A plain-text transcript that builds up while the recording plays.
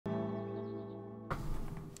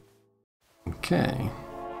Okay.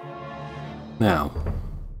 Now,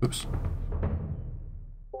 oops.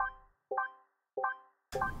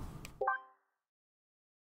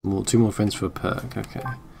 Two more friends for a perk. Okay.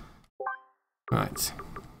 Right.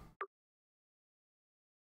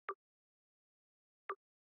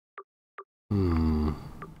 Hmm.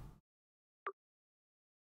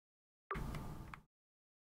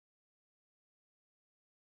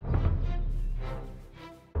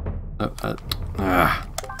 Ah.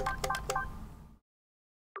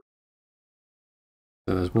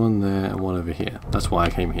 So there's one there and one over here. That's why I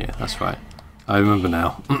came here. That's right. I remember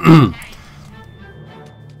now.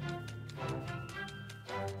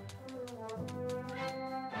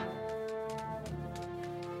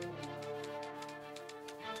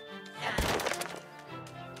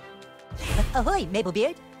 Ahoy,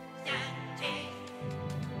 Mabelbeard.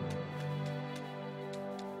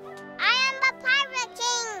 I am a pirate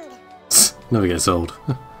king. Never gets old.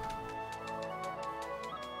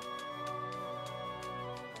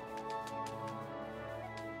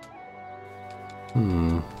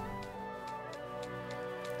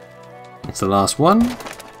 That's the last one.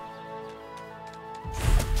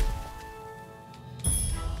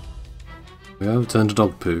 We have turned to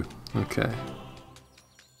dog poo. Okay.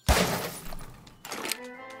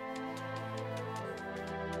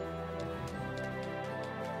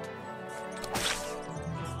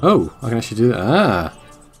 Oh, I can actually do that. Ah!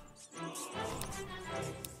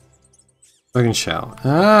 Dragon shout.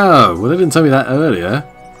 Oh, well they didn't tell me that earlier.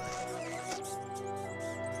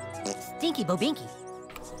 Stinky Bobinky.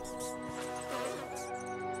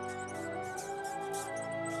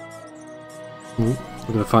 We're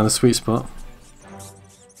gonna find the sweet spot.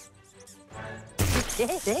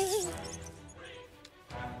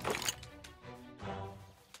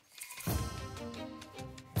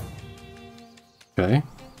 Okay.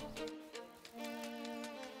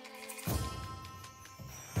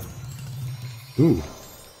 Ooh.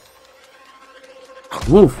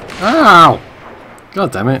 Wolf! Ow!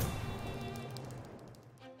 God damn it.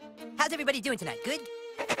 How's everybody doing tonight? Good?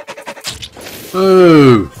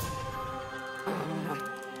 Ooh!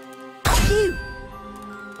 Phew.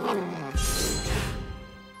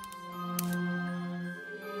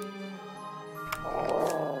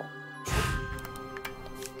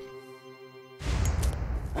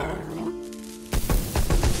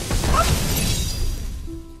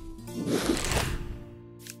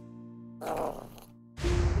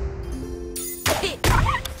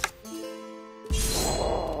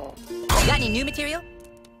 Got any new material?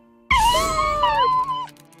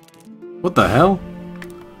 What the hell?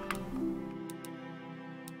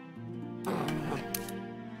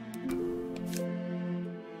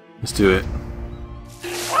 Let's do it.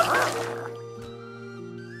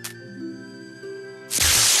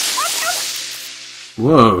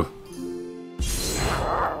 Whoa.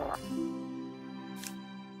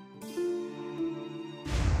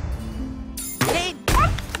 Hey.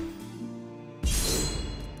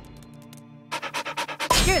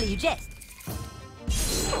 Surely you jest.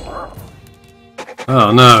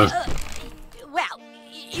 Oh no. Wow,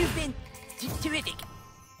 you've been terrific.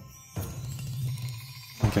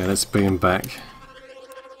 Okay, let's bring him back.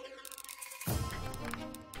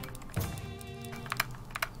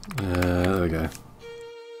 There we go.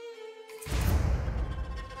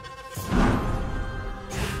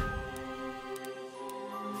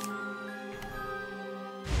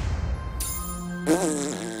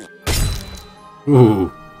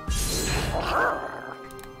 Ooh.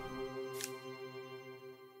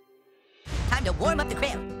 Time to warm up the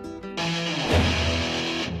crowd.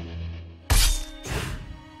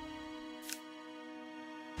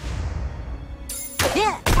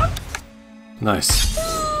 Yeah. Nice.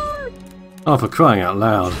 Oh, for crying out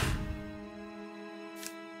loud.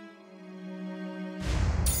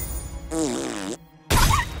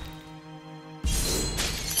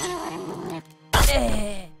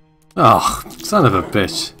 Oh, son of a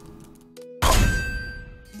bitch.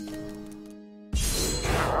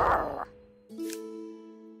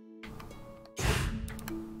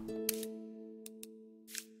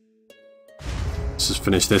 Let's just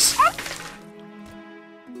finish this.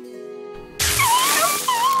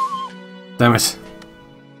 Damn it.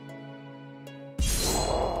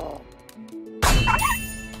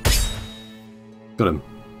 Got him.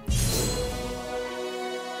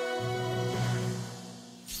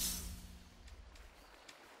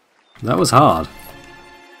 That was hard.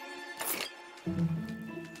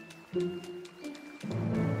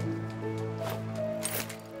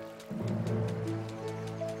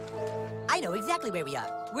 I know exactly where we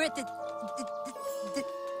are. We're at the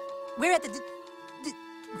we're at the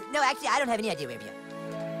no, actually, I don't have any idea where we are.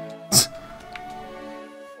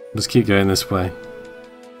 Just keep going this way.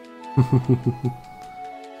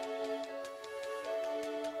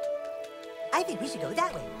 I think we should go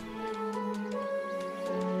that way.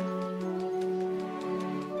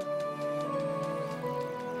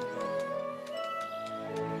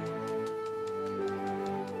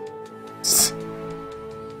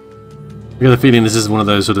 I got a feeling this is one of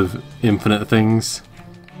those sort of infinite things.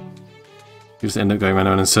 You just end up going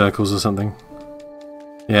around in circles or something.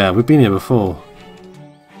 Yeah, we've been here before.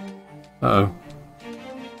 Uh-oh.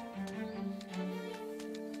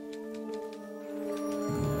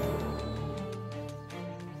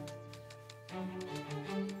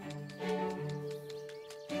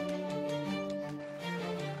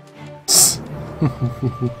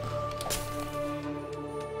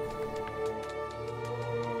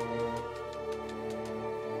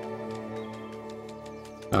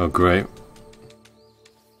 Oh, great.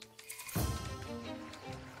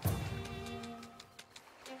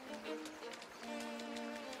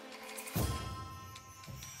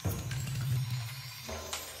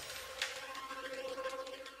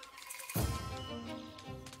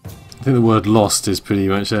 I think the word lost is pretty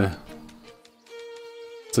much a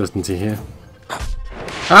certainty here.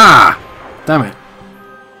 Ah! Damn it.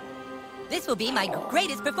 This will be my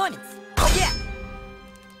greatest performance. Yeah.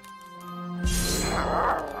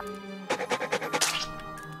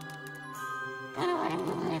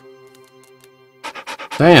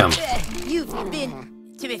 Damn. You've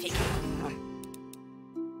been terrific.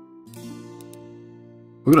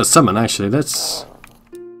 We've got a summon actually. Let's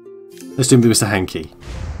do Mr. Hanky.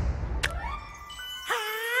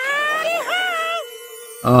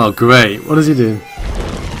 Oh great. What does he do?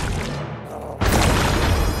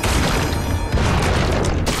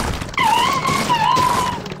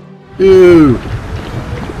 Ew.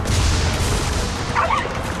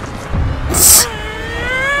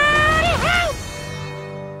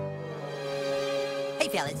 Hey,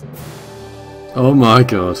 fellas. Oh my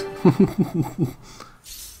god.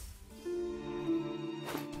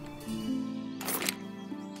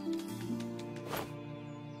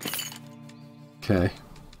 Okay.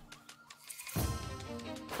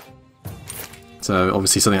 So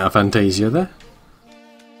obviously something out of Fantasia there.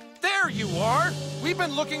 There you are! We've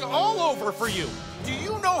been looking all over for you. Do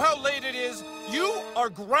you know how late it is? You are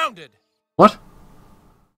grounded. What?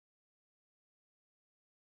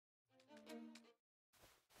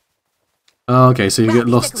 Oh, okay, so you Wow, get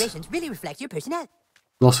these lost decorations really reflect your personality.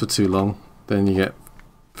 for too long, then you get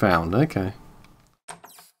found. Okay.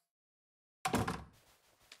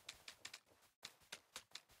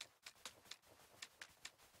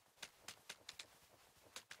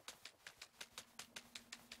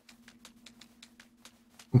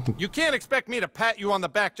 You can't expect me to pat you on the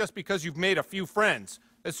back just because you've made a few friends.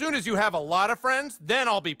 As soon as you have a lot of friends, then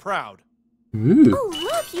I'll be proud. Ooh. Oh,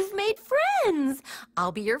 look, you've made friends.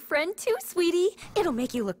 I'll be your friend too, sweetie. It'll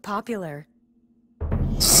make you look popular.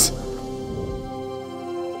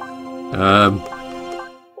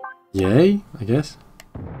 Yay, I guess.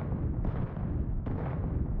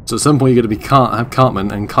 So at some point you're going to be have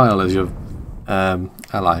Cartman and Kyle as your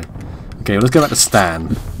ally. Okay, well, let's go back to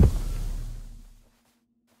Stan.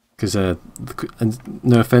 Because and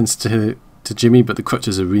no offense to Jimmy, but the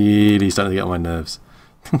crutches are really starting to get on my nerves.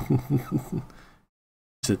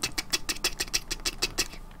 So tick, tick, tick, tick, tick, tick, tick, tick, tick,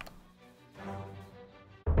 tick.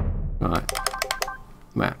 Right,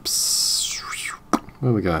 maps.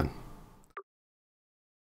 Where are we going?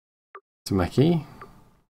 To Mackie.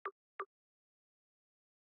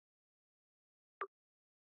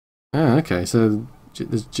 Ah, okay. So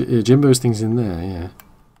there's Jimbo's things in there. Yeah.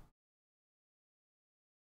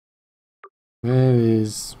 Where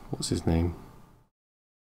is, what's his name?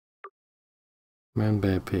 Man,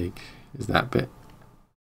 bear, pig. Is that bit?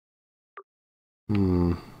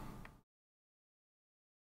 Hmm.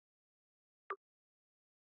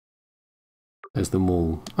 There's the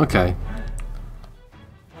mall. Okay.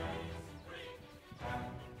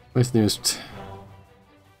 Where's the nearest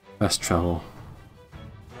fast travel?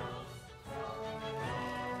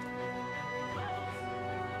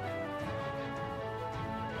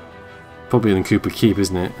 Probably in Cooper Keep,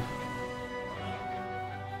 isn't it?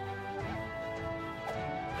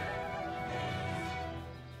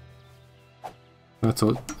 I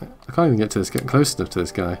thought I can't even get to this. Get close enough to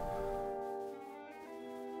this guy.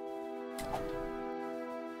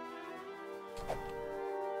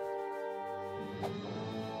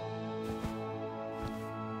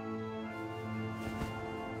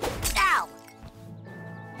 Ow!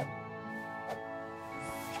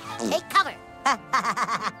 Take cover.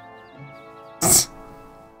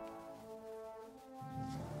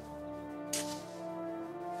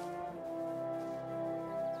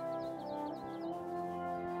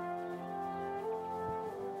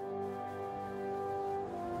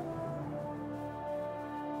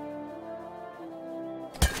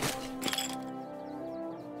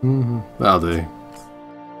 That'll do.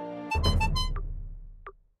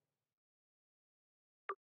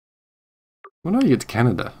 Well, now you get to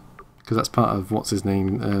Canada, because that's part of what's his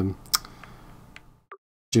name,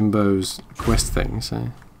 Jimbo's quest thing.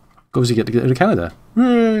 So obviously you get to go to Canada.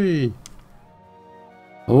 Hooray!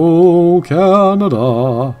 Oh,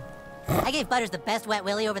 Canada! I gave Butters the best wet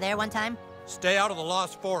willy over there one time. Stay out of the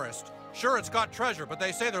Lost Forest. Sure, it's got treasure, but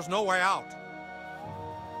they say there's no way out.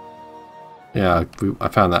 Yeah, I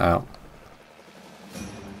found that out.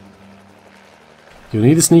 You'll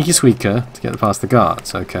need a sneaky squeaker to get past the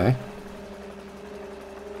guards, okay.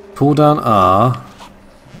 Pull down R,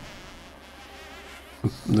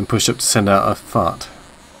 and then push up to send out a fart.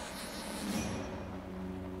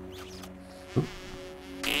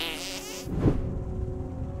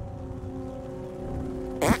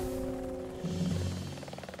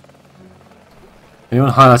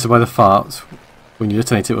 Anyone highlighted by the fart, when you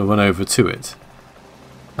detonate it will run over to it.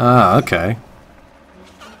 Ah, okay.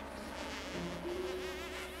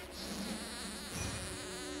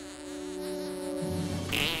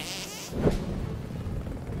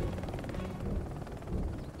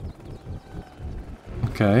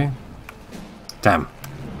 Okay. Damn.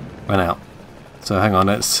 Went out. So hang on,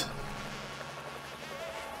 let's...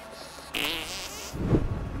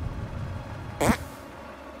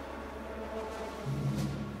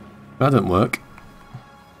 That didn't work.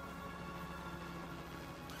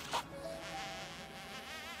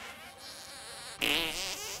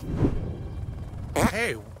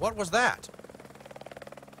 Hey, what was that?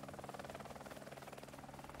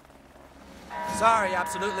 Sorry,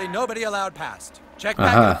 absolutely nobody allowed past. Check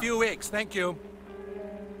back in a few weeks, thank you.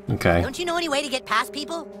 Okay. Don't you know any way to get past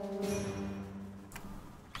people?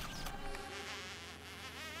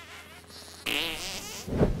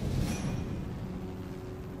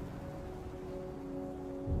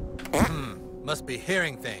 Must be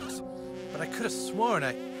hearing things. But I could have sworn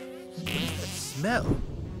I... What is that smell?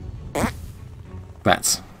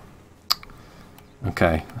 Bats.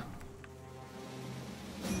 Okay.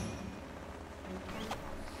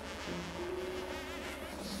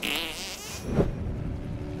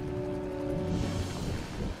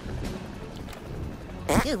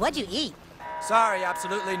 Dude, what'd you eat? Sorry,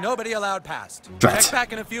 absolutely nobody allowed past. Drat. Check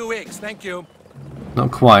back in a few weeks, thank you.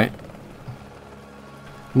 Not quite.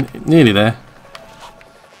 Nearly there.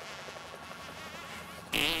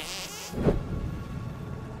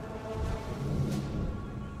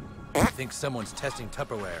 I think someone's testing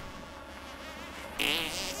Tupperware.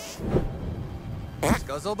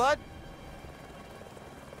 Guzzle bud?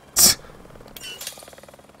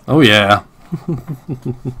 Oh yeah.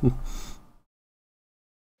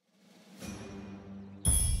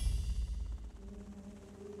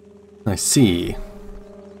 I see.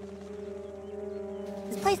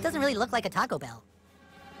 This place doesn't really look like a Taco Bell.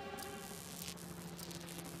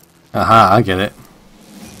 Aha, I get it.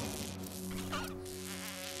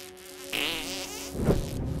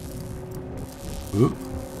 Ooh.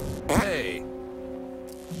 Hey.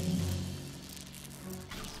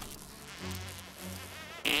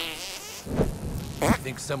 I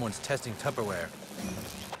think someone's testing Tupperware.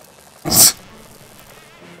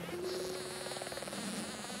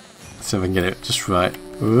 So if I can get it just right.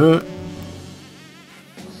 Ooh.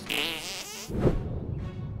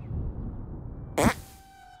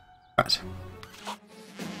 Right.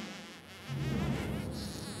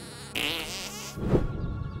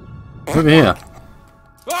 Over here.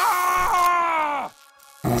 Ah!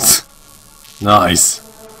 Nice.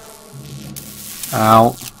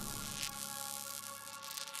 Ow.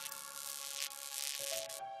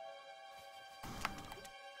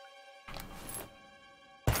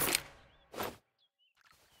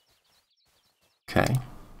 Okay.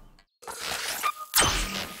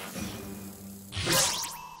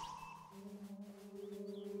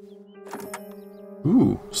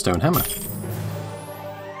 Ooh, stone hammer.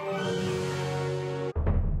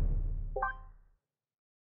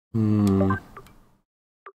 Hmm.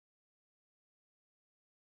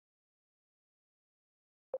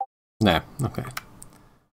 No, okay.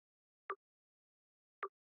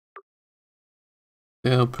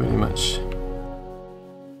 Still pretty much.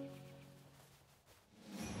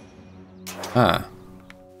 Ah.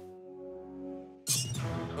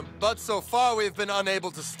 But so far we've been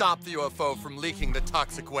unable to stop the UFO from leaking the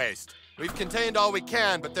toxic waste. We've contained all we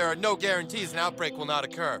can, but there are no guarantees an outbreak will not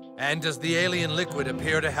occur. And does the alien liquid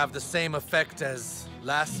appear to have the same effect as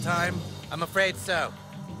last time? I'm afraid so.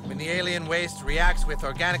 When the alien waste reacts with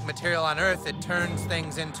organic material on Earth, it turns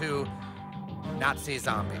things into Nazi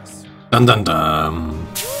zombies. Dun dun dun.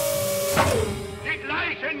 Die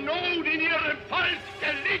gleichen Not in ihrem Volk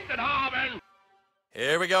gelitten haben.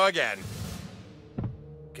 Here we go again.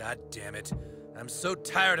 God damn it. I'm so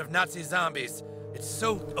tired of Nazi zombies. It's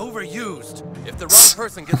so overused. If the wrong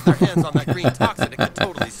person gets their hands on that green toxin, it could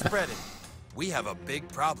totally spread it. We have a big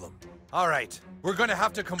problem. All right, we're gonna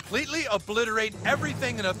have to completely obliterate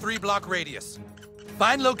everything in a 3-block radius.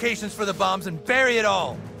 Find locations for the bombs and bury it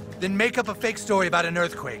all. Then make up a fake story about an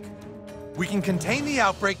earthquake. We can contain the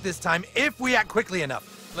outbreak this time if we act quickly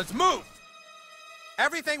enough. Let's move!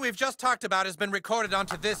 Everything we've just talked about has been recorded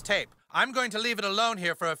onto this tape. I'm going to leave it alone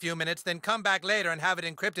here for a few minutes, then come back later and have it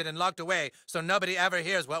encrypted and locked away so nobody ever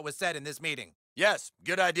hears what was said in this meeting. Yes,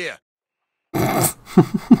 good idea.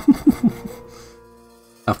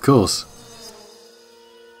 Of course.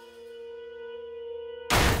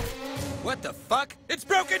 What the fuck? It's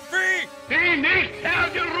broken free!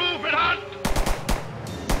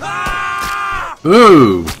 Ah!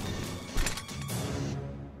 Ooh!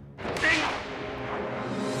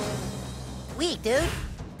 Weak, dude.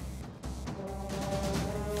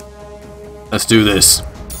 Let's do this.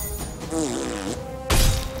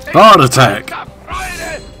 Heart attack!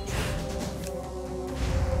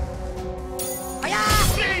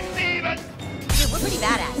 Dude, we're pretty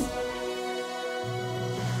badass.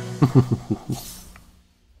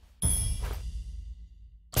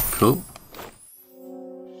 Cool.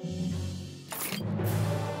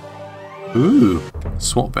 Ooh,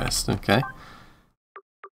 SWAT vest, okay.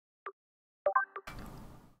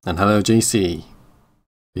 And hello JC.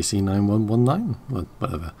 JC 9119?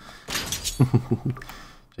 Whatever.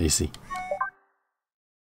 JC.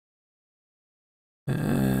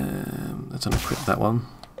 Let's unequip that one.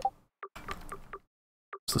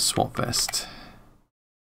 It's the SWAT vest.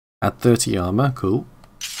 Add 30 armor, cool.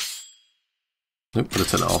 Nope, gotta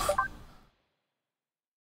turn it off.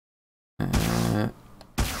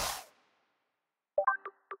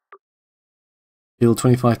 Heal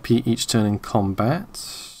 25p each turn in combat.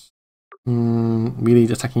 Melee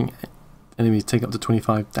attacking enemies take up to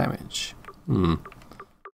 25 damage.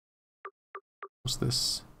 What's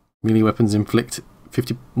this? Melee weapons inflict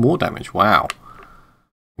 50 more damage. Wow.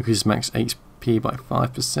 Increases max HP by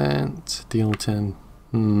 5%. Deal 10.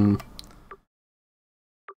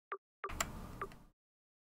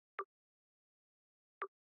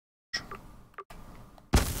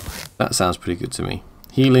 That sounds pretty good to me.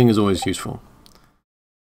 Healing is always useful.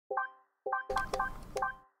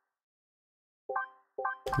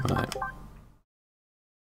 Right.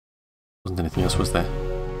 Wasn't anything else, was there?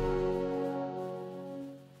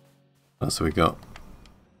 That's what we got.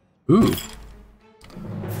 Ooh.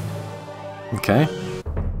 Okay.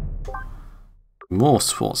 More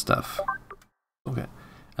SWAT stuff. Okay.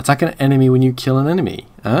 Attack an enemy when you kill an enemy.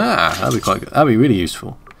 Ah, that'd be quite good. That'd be really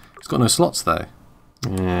useful. It's got no slots though.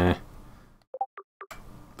 Yeah.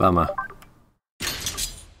 Bummer.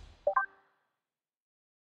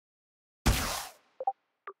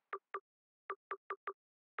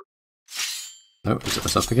 Oh, set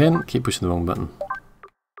this up again. Keep pushing the wrong button.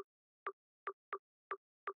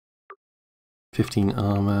 15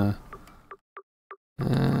 armor.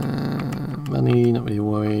 Money, not really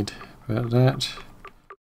worried about that.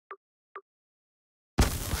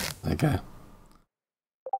 There you go.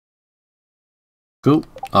 Cool.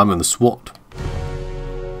 I'm in the SWAT.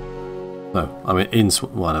 No, I'm in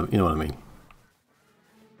SWAT. Well, you know what I mean.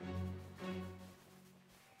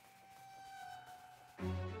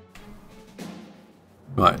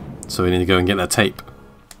 Right, so we need to go and get that tape.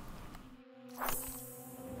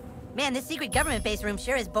 Man, this secret government base room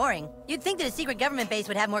sure is boring. You'd think that a secret government base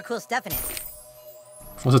would have more cool stuff in it.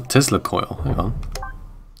 What's a Tesla coil? Hang on.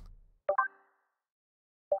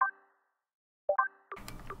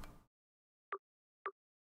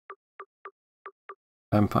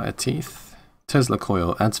 Vampire teeth. Tesla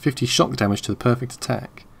coil adds 50 shock damage to the perfect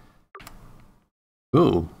attack.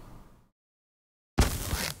 Ooh.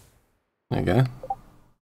 There you go.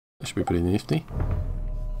 That should be pretty nifty.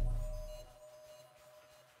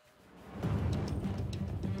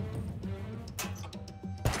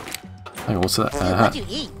 Hang on, what's that? What'd you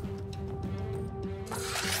eat?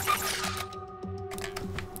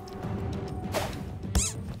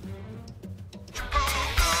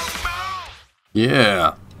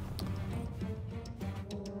 Yeah.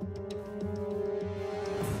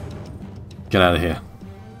 Get out of here.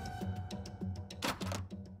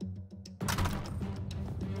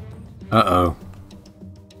 Uh-oh.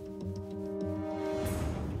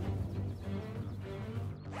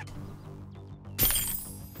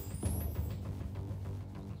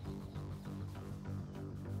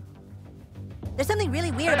 There's something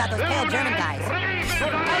really weird about those pale German guys.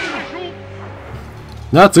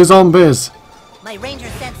 Nazi zombies! My ranger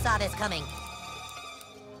sense saw this coming.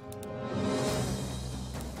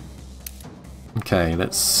 Okay,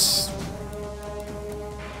 let's...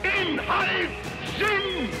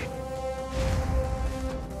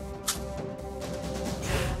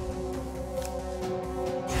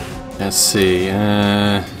 Let's see,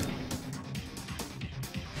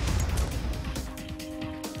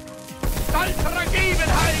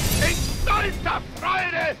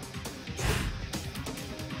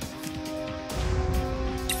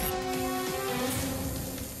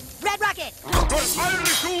 Red rocket!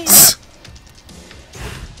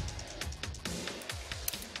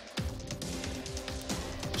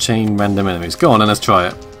 Chain random enemies. Go on and let's try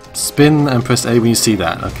it. Spin and press A when you see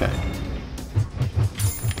that. Okay.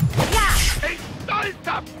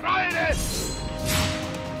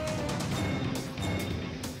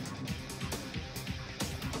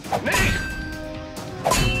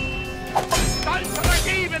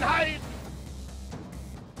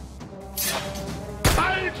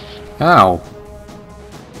 Ow.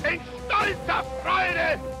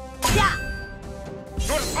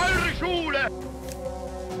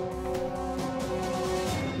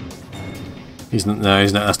 He's not, no,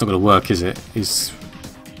 he's not, that's not going to work, is it? He's...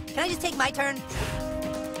 Can I just take my turn?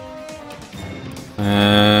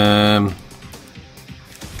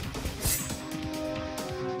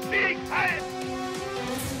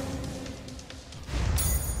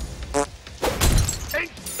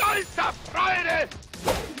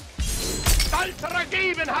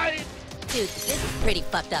 Dude, this is pretty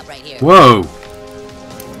fucked up right here. Whoa!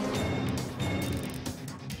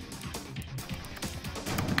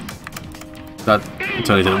 That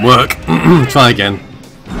totally didn't work. Try again.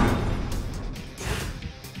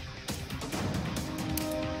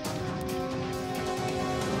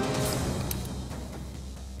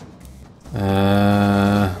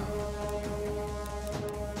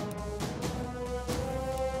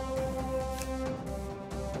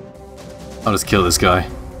 I'll just kill this guy.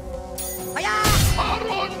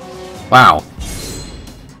 Wow.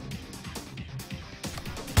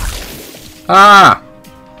 Ah!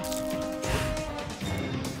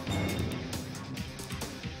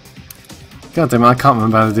 God damn it, I can't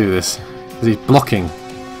remember how to do this. Is he blocking?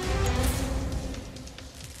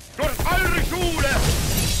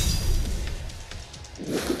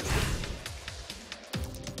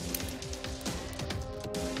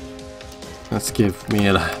 Let's give me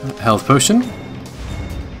a health potion.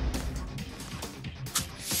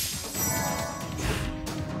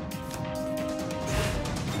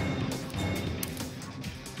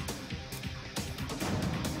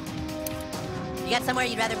 You got somewhere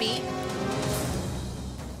you'd rather be?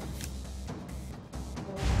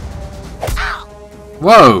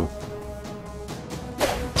 Whoa!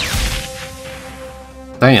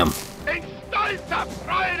 Damn.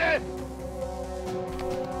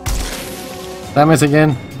 Damn it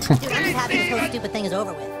again. Dude, I'm just happy this whole stupid thing is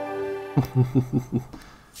over with.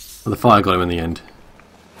 Well, the fire got him in the end.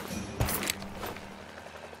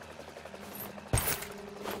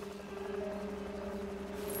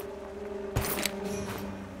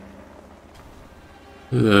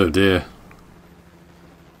 Oh dear.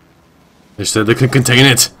 They said they could contain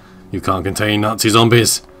it. You can't contain Nazi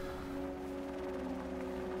zombies.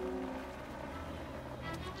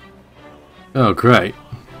 Oh great.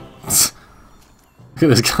 Look at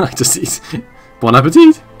this guy just eat. Bon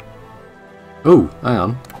appetit! Oh, hang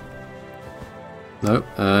on. No,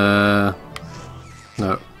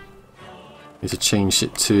 no. Need to change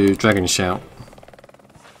it to Dragon Shout.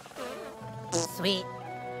 Sweet.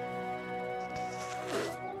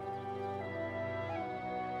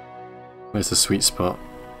 Where's the sweet spot?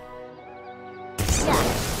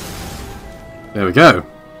 There we go.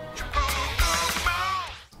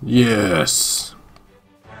 Yes.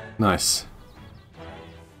 Nice.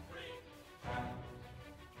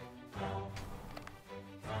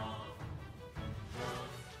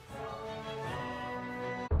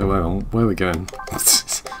 So where are we going?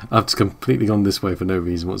 I've just completely gone this way for no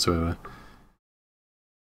reason whatsoever.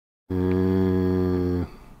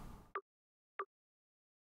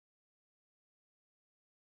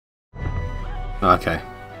 Okay.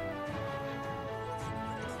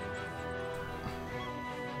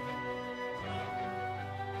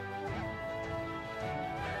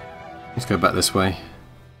 Let's go back this way.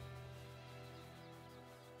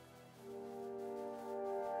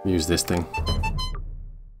 Use this thing.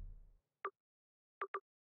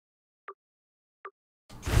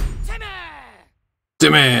 Timmy!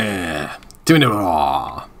 Timmy!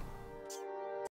 Timmy!